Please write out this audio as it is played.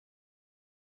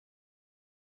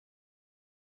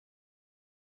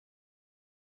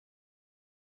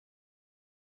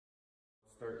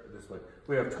Start this way.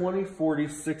 We have 20, 40,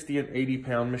 60, and 80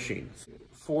 pound machines.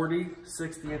 40,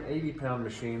 60, and 80 pound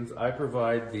machines, I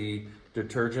provide the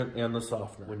detergent and the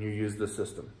softener when you use the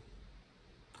system.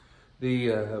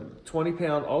 The 20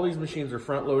 pound, all these machines are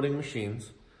front loading machines.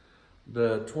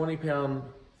 The 20 pound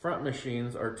front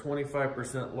machines are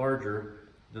 25% larger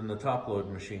than the top load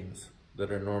machines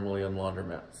that are normally on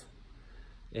laundromats.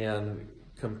 And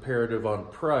comparative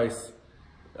on price,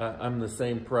 I'm the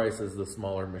same price as the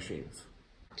smaller machines.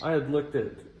 I had looked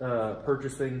at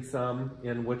purchasing some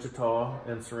in Wichita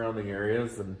and surrounding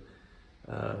areas, and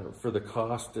for the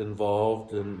cost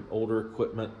involved and older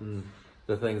equipment and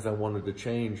the things I wanted to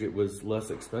change, it was less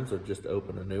expensive just to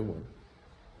open a new one.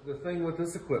 The thing with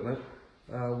this equipment,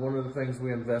 one of the things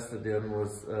we invested in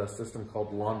was a system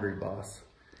called Laundry Boss.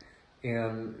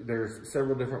 And there's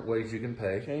several different ways you can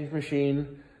pay. Change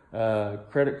machine,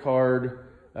 credit card,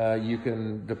 you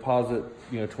can deposit,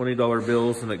 $20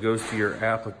 bills and it goes to your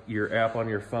app on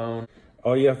your phone.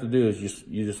 All you have to do is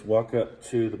you just walk up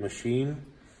to the machine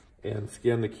and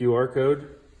scan the QR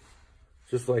code,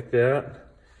 just like that.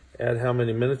 Add how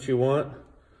many minutes you want,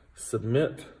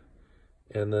 submit,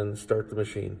 and then start the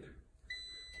machine.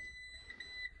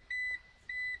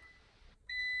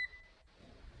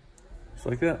 Just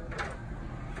like that.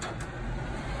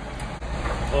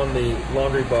 On the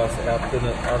Laundry Boss app, then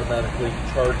it automatically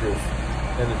charges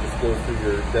and it just goes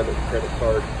through your debit, credit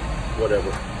card,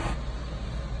 whatever.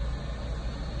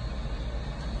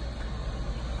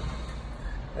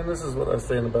 And this is what I was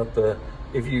saying about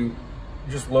if you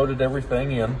just loaded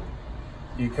everything in,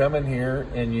 you come in here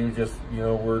and you just,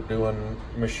 we're doing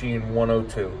machine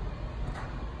 102.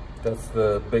 That's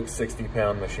the big 60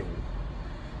 pound machine.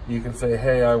 You can say,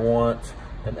 hey, I want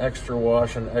an extra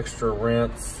wash, an extra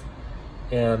rinse,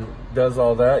 and does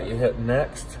all that. You hit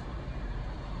next.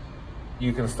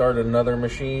 You can start another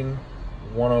machine,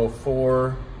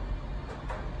 104.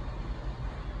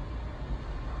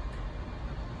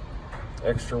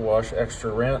 Extra wash,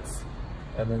 extra rinse,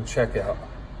 and then checkout.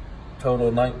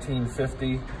 Total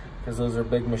 $19.50, because those are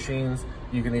big machines.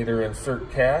 You can either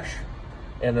insert cash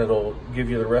and it'll give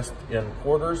you the rest in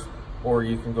quarters, or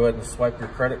you can go ahead and swipe your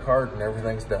credit card and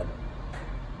everything's done.